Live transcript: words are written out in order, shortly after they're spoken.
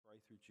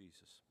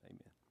Jesus.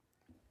 Amen.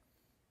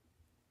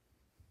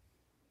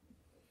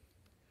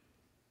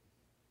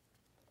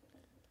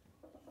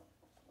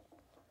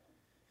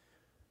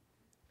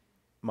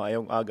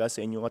 Maayong aga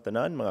sa inyong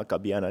tanan, mga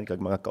kabiyanan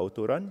kag mga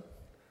kauturan.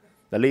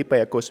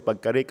 Nalipay ako sa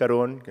pagkari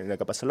karon, kag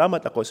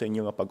nagapasalamat ako sa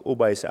inyong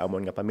pag-ubay sa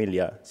amon nga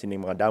pamilya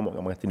sining mga damo nga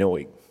mga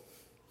tinuig.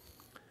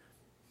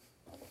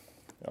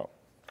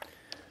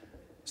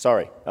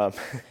 Sorry.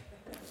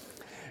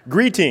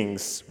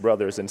 Greetings,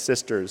 brothers and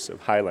sisters of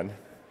Highland.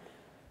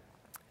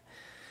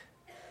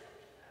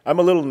 I'm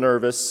a little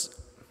nervous.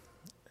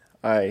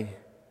 I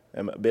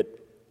am a bit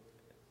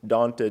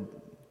daunted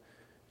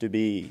to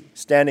be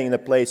standing in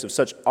the place of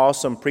such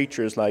awesome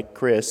preachers like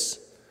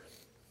Chris.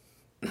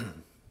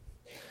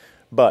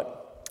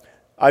 But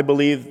I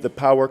believe the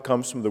power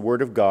comes from the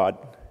Word of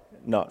God,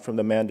 not from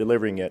the man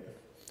delivering it.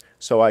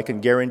 So I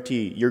can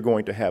guarantee you're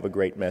going to have a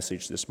great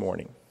message this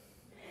morning.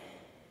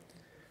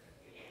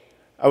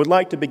 I would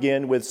like to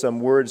begin with some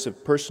words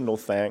of personal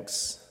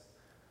thanks.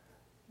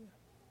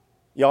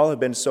 Y'all have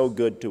been so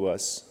good to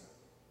us,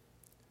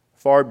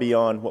 far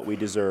beyond what we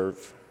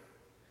deserve.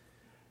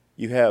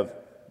 You have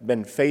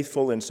been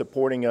faithful in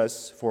supporting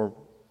us for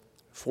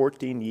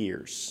 14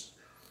 years.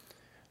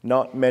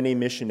 Not many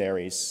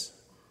missionaries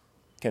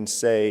can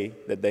say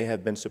that they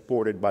have been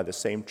supported by the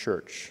same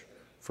church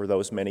for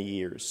those many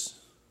years.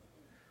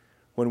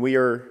 When we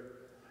are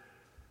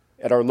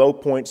at our low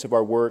points of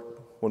our work,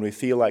 when we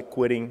feel like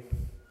quitting,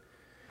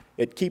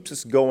 it keeps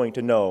us going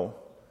to know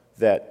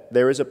that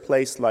there is a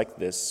place like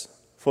this,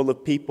 full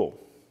of people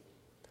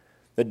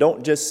that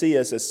don't just see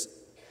us as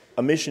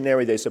a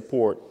missionary they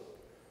support,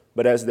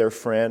 but as their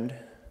friend,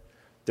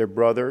 their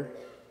brother,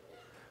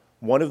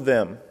 one of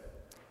them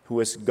who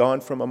has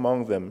gone from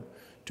among them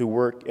to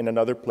work in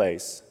another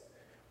place.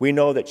 We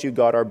know that you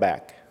got our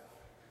back,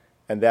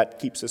 and that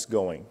keeps us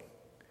going.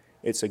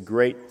 It's a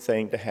great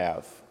thing to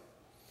have.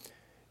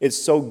 It's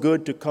so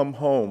good to come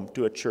home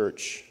to a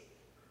church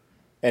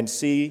and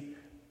see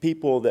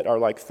people that are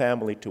like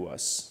family to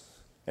us,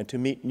 and to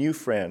meet new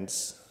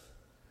friends,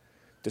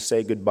 to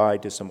say goodbye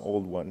to some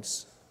old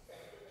ones.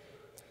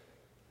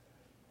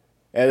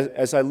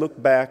 As I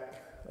look back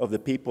of the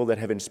people that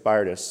have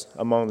inspired us,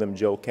 among them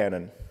Joe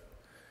Cannon,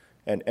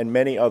 and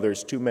many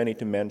others, too many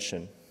to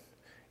mention,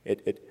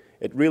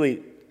 it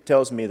really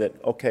tells me that,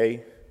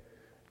 okay,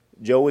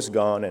 Joe is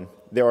gone and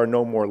there are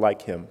no more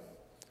like him.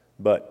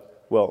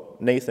 But, well,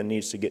 Nathan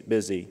needs to get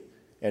busy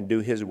and do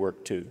his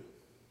work too.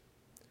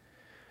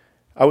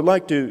 I would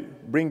like to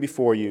bring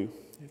before you,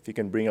 if you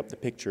can bring up the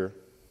picture,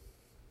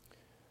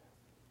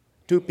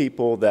 two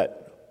people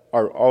that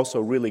are also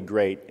really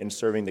great in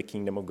serving the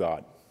kingdom of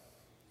God.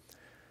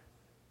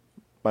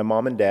 My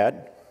mom and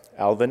dad,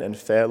 Alvin and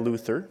Faye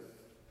Luther.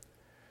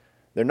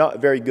 They're not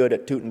very good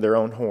at tooting their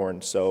own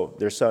horn, so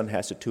their son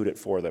has to toot it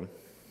for them.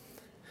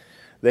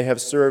 They have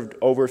served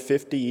over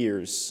 50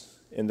 years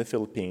in the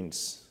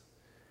Philippines,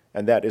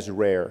 and that is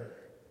rare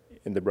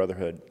in the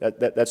Brotherhood.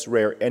 That's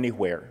rare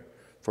anywhere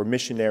for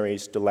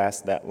missionaries to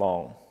last that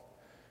long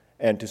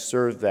and to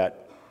serve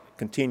that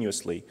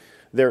continuously.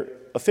 They're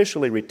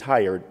officially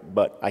retired,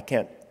 but I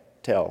can't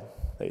tell.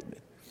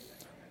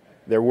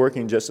 They're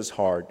working just as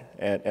hard,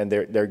 and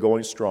they're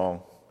going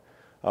strong.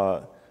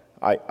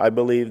 I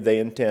believe they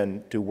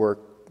intend to work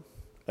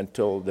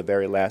until the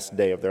very last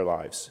day of their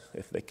lives,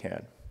 if they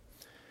can.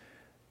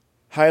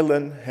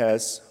 Highland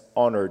has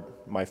honored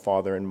my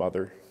father and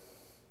mother,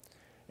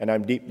 and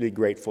I'm deeply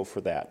grateful for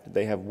that.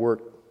 They have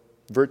worked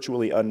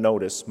virtually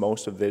unnoticed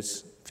most of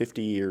this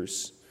 50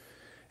 years,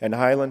 and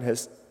Highland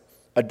has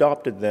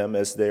adopted them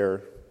as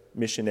their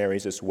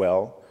missionaries as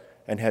well,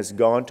 and has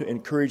gone to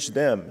encourage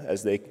them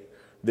as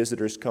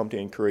visitors come to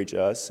encourage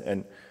us.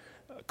 And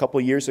a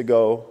couple years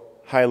ago,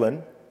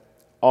 Highland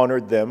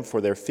honored them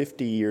for their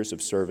 50 years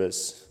of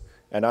service,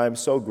 and I'm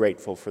so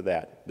grateful for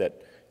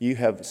that you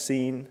have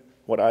seen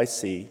what I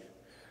see,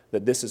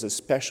 that this is a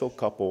special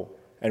couple,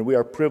 and we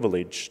are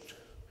privileged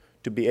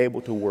to be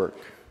able to work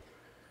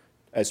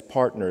as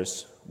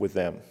partners with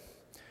them.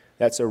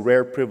 That's a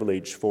rare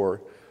privilege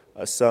for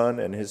a son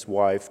and his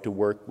wife to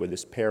work with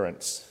his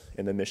parents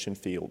in the mission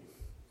field.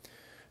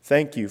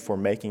 Thank you for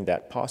making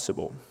that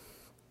possible.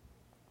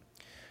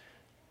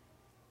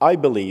 I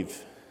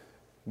believe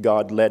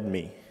God led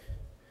me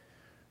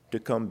to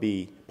come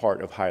be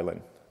part of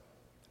Highland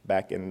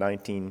back in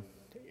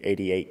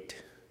 1988.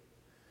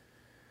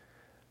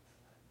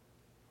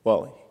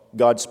 Well,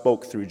 God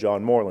spoke through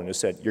John Moreland, who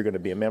said, "You're going to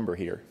be a member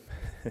here."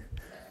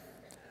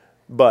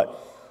 But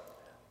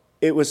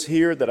it was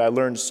here that I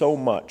learned so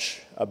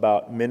much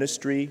about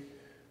ministry,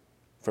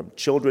 from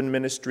children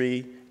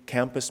ministry,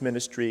 campus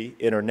ministry,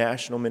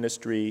 international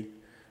ministry,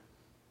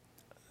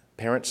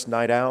 parents'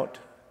 night out,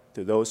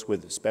 to those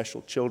with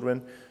special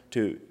children,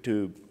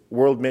 to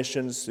world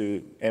missions,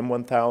 to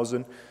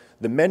M1000.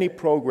 The many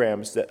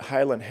programs that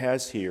Highland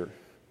has here,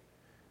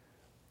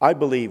 I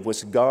believe,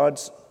 was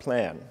God's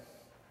plan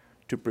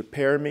to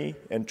prepare me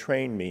and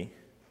train me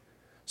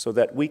so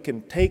that we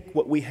can take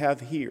what we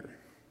have here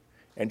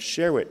and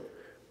share it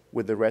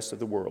with the rest of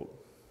the world.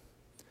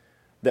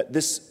 That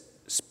this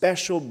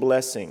special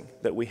blessing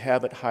that we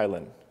have at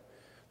Highland,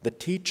 the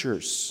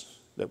teachers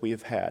that we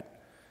have had,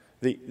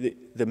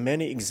 the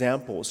many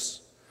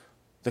examples,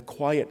 the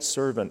quiet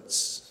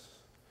servants,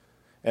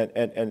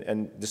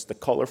 and just the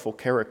colorful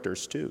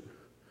characters too.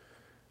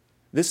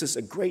 This is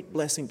a great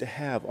blessing to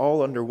have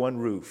all under one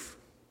roof.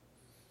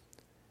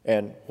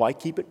 And why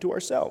keep it to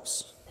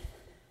ourselves?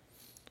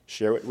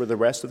 Share it with the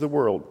rest of the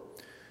world.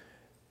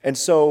 And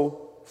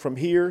so from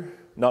here,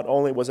 not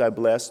only was I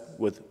blessed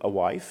with a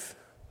wife,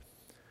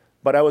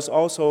 but I was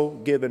also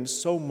given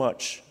so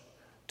much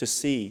to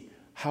see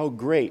how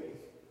great,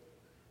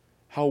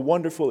 how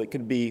wonderful it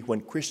can be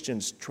when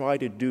Christians try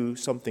to do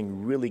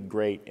something really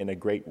great in a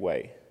great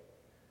way.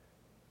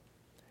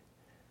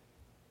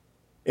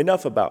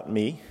 Enough about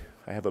me.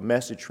 I have a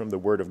message from the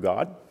Word of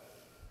God.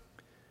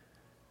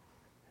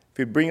 If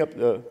you bring up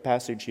the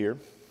passage here,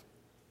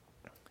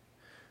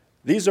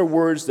 these are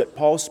words that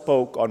Paul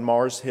spoke on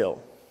Mars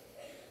Hill.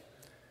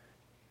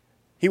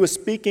 He was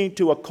speaking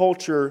to a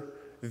culture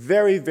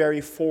very,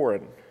 very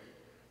foreign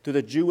to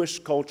the Jewish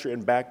culture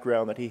and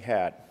background that he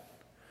had.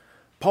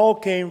 Paul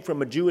came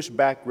from a Jewish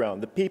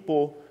background, the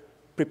people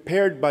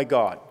prepared by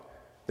God,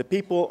 the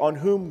people on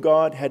whom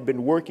God had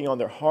been working on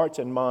their hearts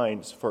and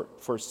minds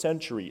for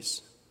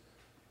centuries.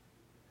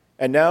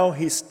 And now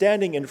he's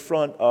standing in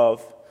front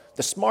of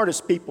the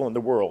smartest people in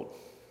the world.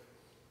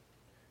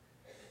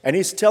 And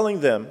he's telling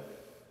them,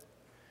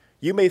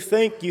 you may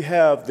think you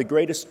have the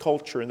greatest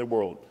culture in the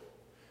world.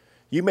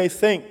 You may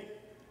think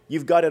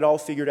you've got it all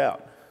figured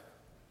out.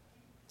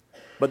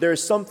 But there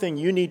is something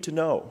you need to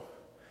know.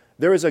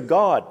 There is a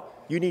God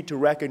you need to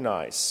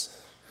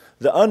recognize.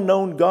 The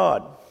unknown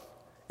God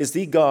is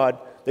the God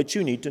that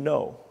you need to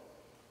know.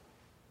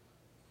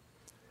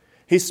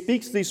 He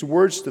speaks these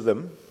words to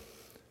them,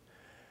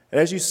 and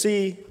as you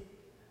see,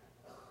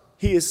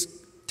 he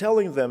is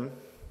telling them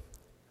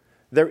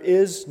there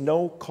is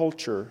no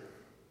culture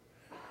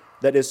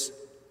that is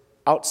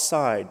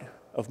outside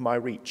of my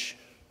reach.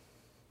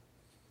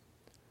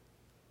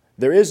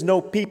 There is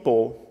no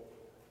people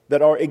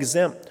that are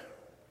exempt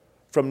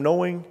from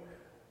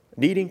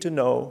needing to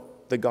know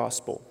the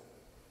gospel.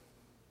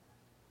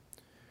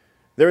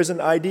 There is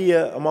an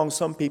idea among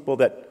some people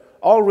that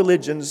all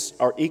religions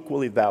are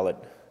equally valid.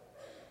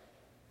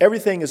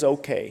 Everything is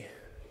okay.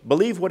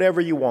 Believe whatever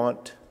you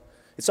want.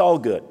 It's all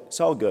good.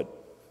 It's all good.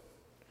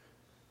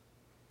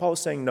 Paul is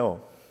saying,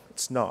 no,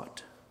 it's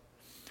not.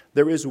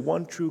 There is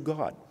one true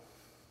God.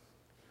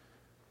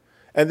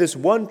 And this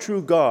one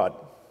true God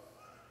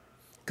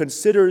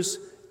considers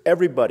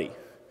everybody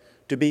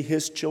to be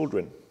his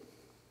children.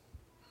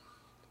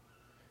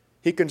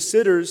 He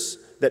considers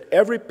that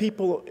every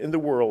people in the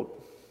world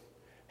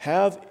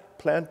have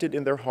planted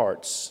in their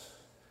hearts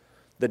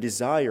the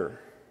desire,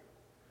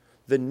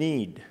 the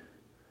need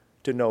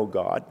to know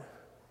God.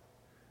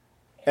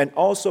 And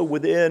also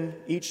within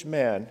each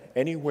man,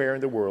 anywhere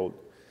in the world,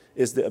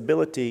 is the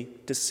ability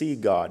to see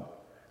God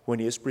when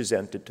he is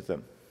presented to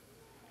them.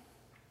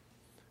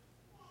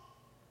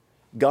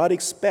 God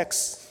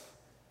expects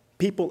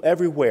people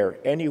everywhere,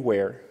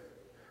 anywhere,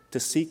 to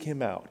seek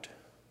him out.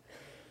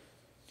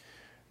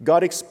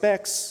 God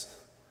expects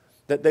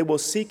that they will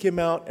seek him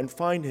out and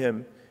find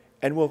him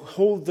and will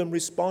hold them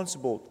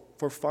responsible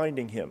for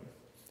finding him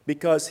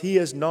because he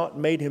has not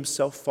made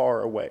himself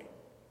far away.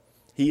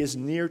 He is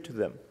near to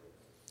them.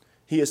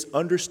 He is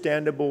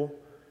understandable.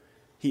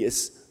 He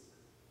is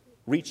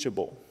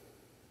reachable.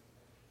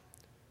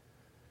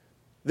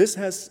 This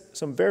has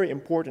some very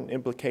important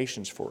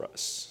implications for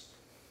us.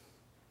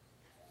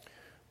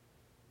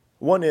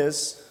 One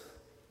is,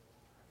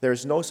 there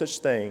is no such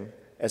thing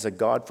as a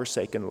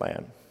God-forsaken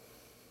land.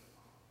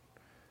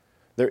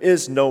 There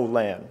is no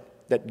land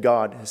that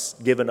God has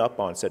given up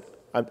on, said,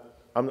 I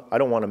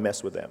don't want to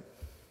mess with them.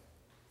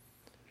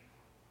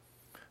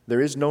 There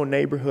is no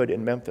neighborhood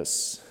in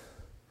Memphis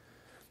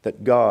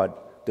that God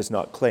does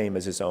not claim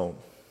as his own.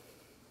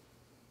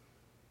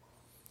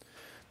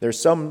 There are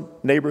some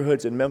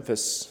neighborhoods in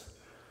Memphis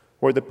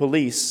where the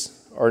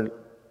police are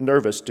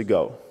nervous to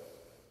go.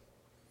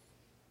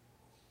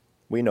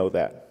 We know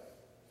that.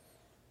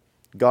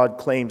 God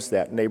claims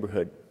that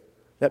neighborhood.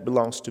 That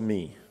belongs to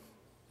me.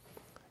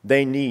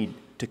 They need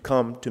to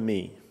come to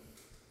me.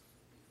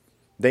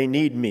 They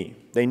need me.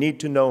 They need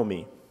to know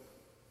me.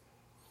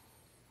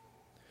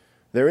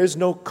 There is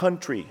no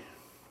country.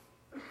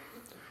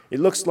 It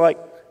looks like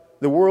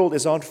the world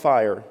is on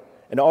fire,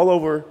 and all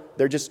over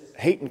they're just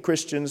hating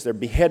Christians, they're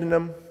beheading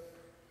them.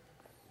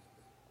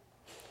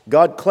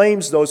 God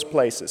claims those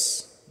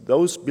places.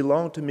 Those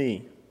belong to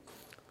me.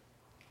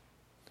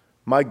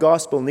 My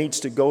gospel needs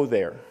to go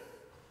there.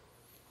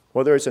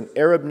 Whether it's an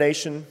Arab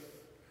nation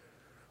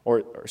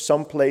or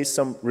some place,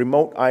 some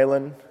remote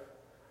island,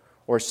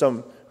 or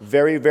some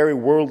very, very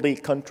worldly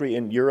country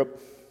in Europe,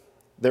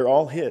 they're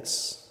all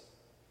his.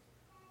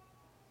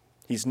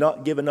 He's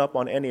not given up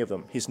on any of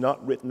them. He's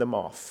not written them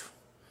off.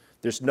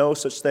 There's no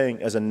such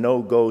thing as a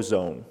no-go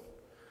zone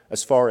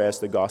as far as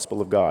the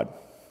gospel of God.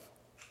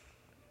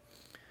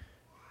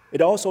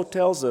 It also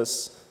tells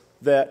us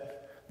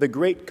that the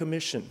Great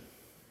Commission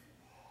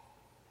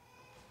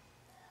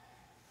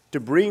to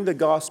bring the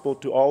gospel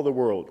to all the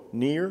world,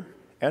 near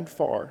and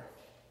far,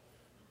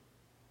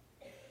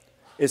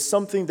 is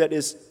something that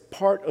is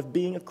part of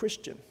being a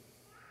Christian.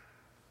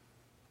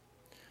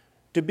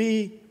 To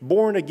be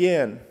born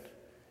again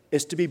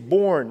is to be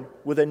born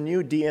with a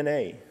new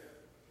DNA,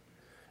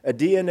 a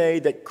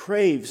DNA that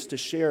craves to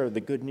share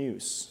the good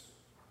news.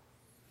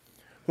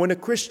 When a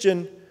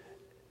Christian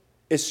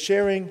is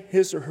sharing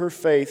his or her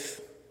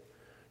faith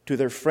to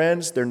their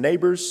friends, their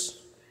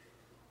neighbors,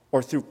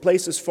 or through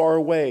places far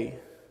away,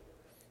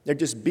 they're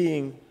just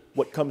being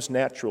what comes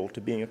natural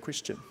to being a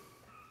Christian.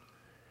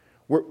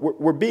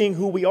 We're being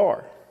who we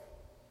are.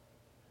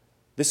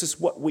 This is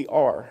what we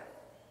are.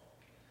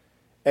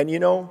 And you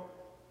know,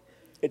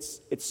 it's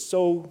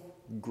so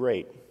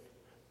great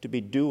to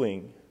be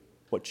doing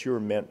what you're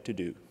meant to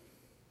do.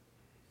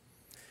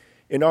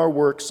 In our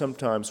work,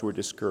 sometimes we're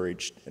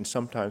discouraged and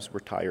sometimes we're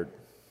tired.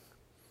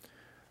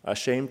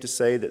 Ashamed to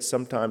say that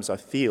sometimes I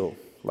feel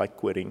like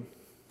quitting.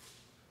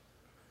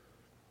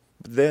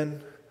 But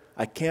then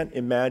I can't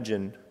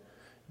imagine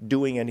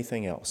doing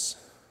anything else.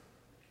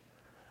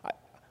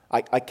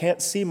 I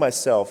can't see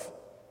myself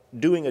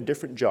doing a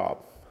different job.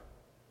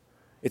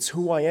 It's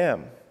who I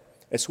am.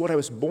 It's what I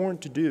was born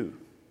to do.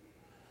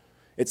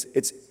 It's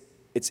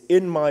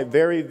in my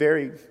very,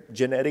 very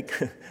genetic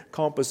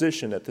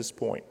composition at this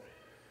point.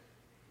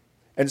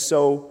 And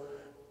so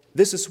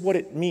this is what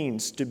it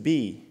means to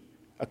be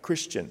a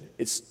Christian.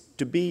 It's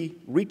to be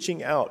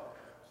reaching out.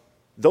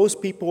 Those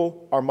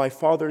people are my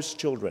Father's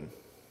children.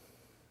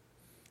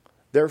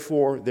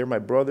 Therefore, they're my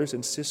brothers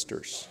and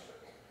sisters.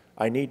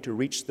 I need to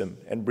reach them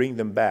and bring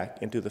them back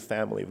into the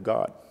family of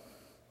God.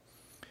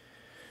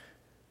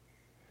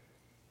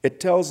 It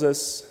tells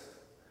us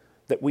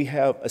that we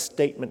have a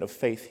statement of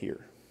faith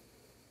here.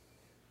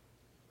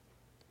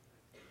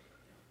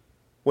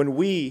 When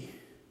we,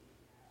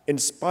 in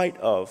spite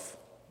of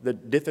the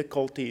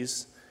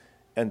difficulties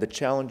and the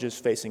challenges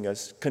facing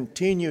us,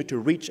 continue to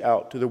reach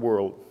out to the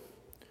world,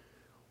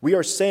 we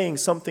are saying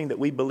something that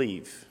we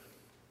believe.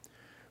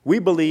 We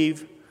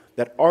believe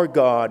that our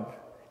God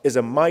is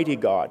a mighty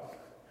God.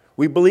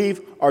 We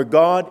believe our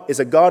God is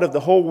a God of the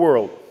whole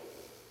world.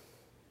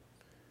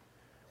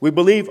 We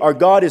believe our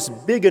God is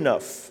big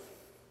enough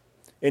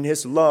in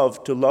His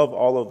love to love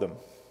all of them.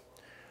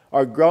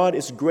 Our God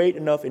is great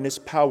enough in His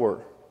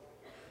power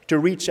to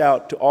reach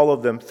out to all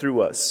of them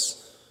through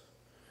us.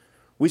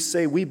 We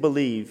say we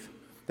believe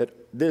that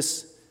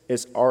this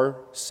is our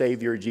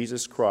Savior,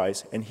 Jesus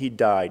Christ, and He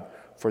died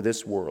for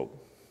this world.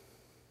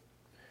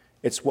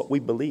 It's what we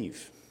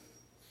believe.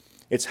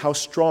 It's how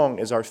strong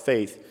is our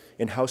faith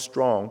and how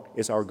strong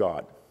is our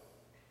God.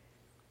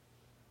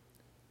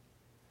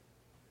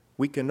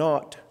 We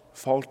cannot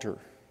falter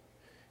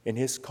in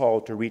His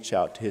call to reach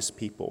out to His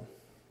people.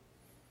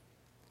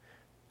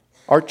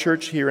 Our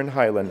church here in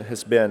Highland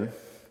has been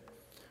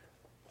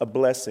a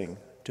blessing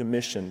to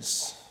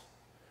missions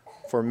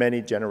for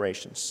many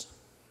generations.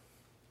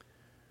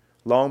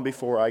 Long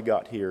before I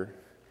got here,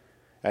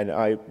 and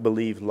I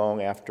believe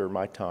long after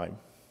my time,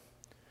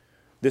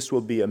 this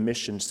will be a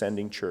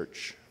mission-sending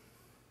church.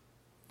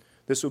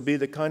 This will be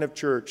the kind of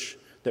church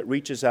that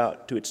reaches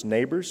out to its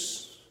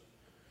neighbors,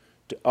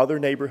 to other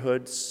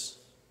neighborhoods,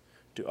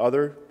 to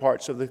other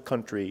parts of the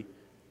country,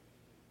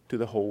 to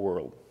the whole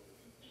world.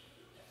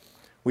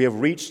 We have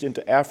reached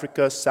into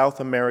Africa, South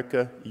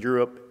America,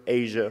 Europe,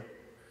 Asia.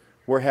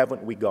 Where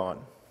haven't we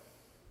gone?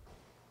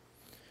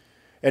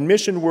 And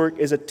mission work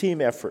is a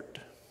team effort.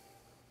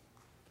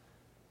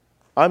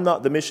 I'm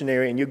not the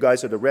missionary and you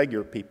guys are the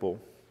regular people.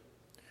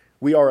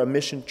 We are a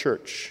mission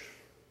church.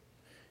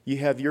 You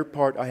have your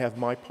part, I have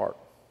my part.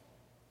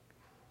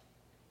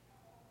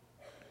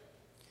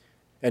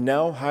 And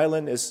now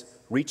Highland is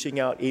reaching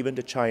out even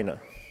to China.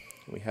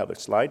 We have a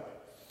slide.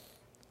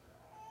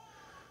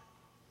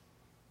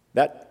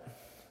 That's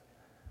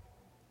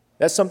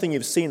something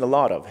you've seen a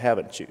lot of,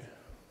 haven't you?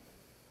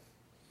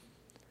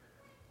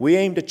 We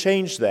aim to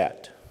change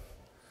that.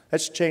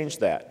 Let's change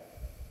that.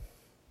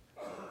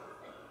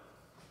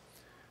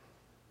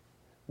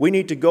 We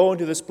need to go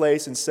into this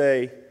place and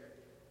say,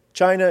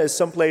 China is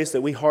some place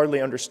that we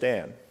hardly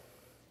understand.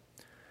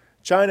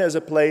 China is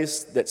a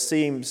place that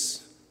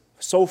seems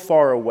so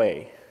far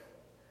away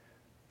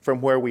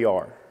from where we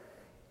are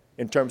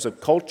in terms of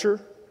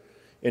culture,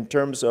 in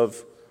terms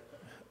of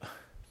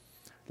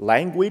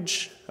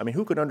language. I mean,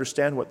 who could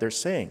understand what they're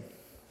saying?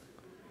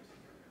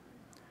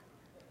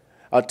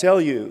 I'll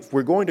tell you, if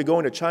we're going to go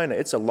into China,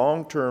 it's a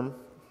long-term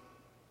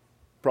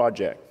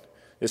project.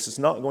 This is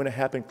not going to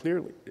happen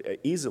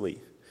easily.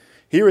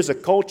 Here is a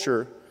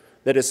culture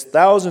that is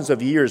thousands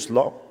of years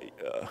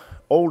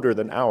older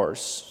than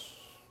ours,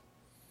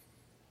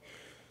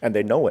 and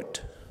they know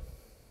it.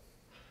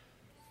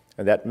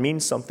 And that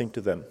means something to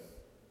them.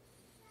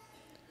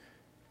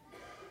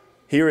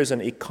 Here is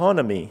an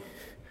economy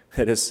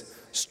that is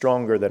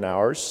stronger than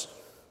ours,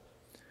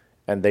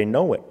 and they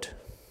know it.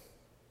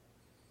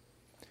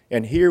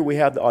 And here we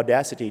have the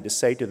audacity to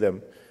say to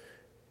them,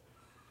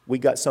 we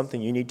got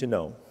something you need to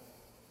know.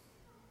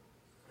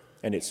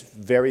 And it's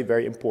very,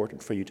 very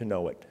important for you to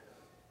know it.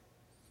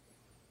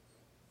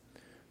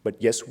 But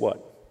guess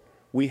what?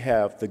 We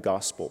have the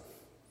gospel.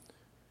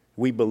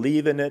 We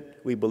believe in it.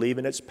 We believe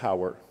in its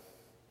power.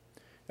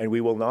 And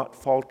we will not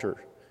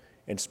falter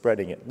in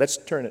spreading it. Let's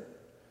turn it.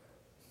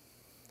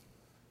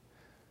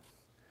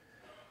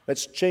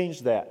 Let's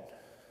change that.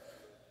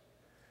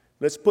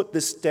 Let's put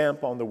this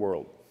stamp on the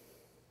world.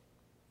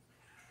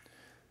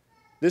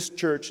 This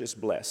church is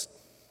blessed,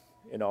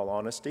 in all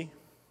honesty.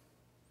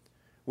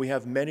 We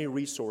have many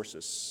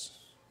resources.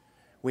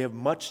 We have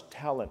much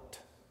talent.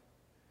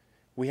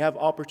 We have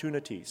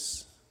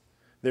opportunities.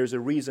 There's a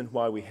reason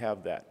why we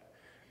have that.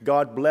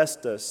 God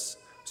blessed us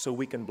so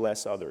we can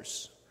bless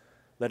others.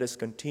 Let us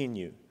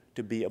continue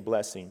to be a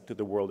blessing to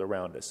the world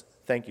around us.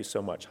 Thank you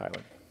so much,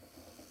 Highland.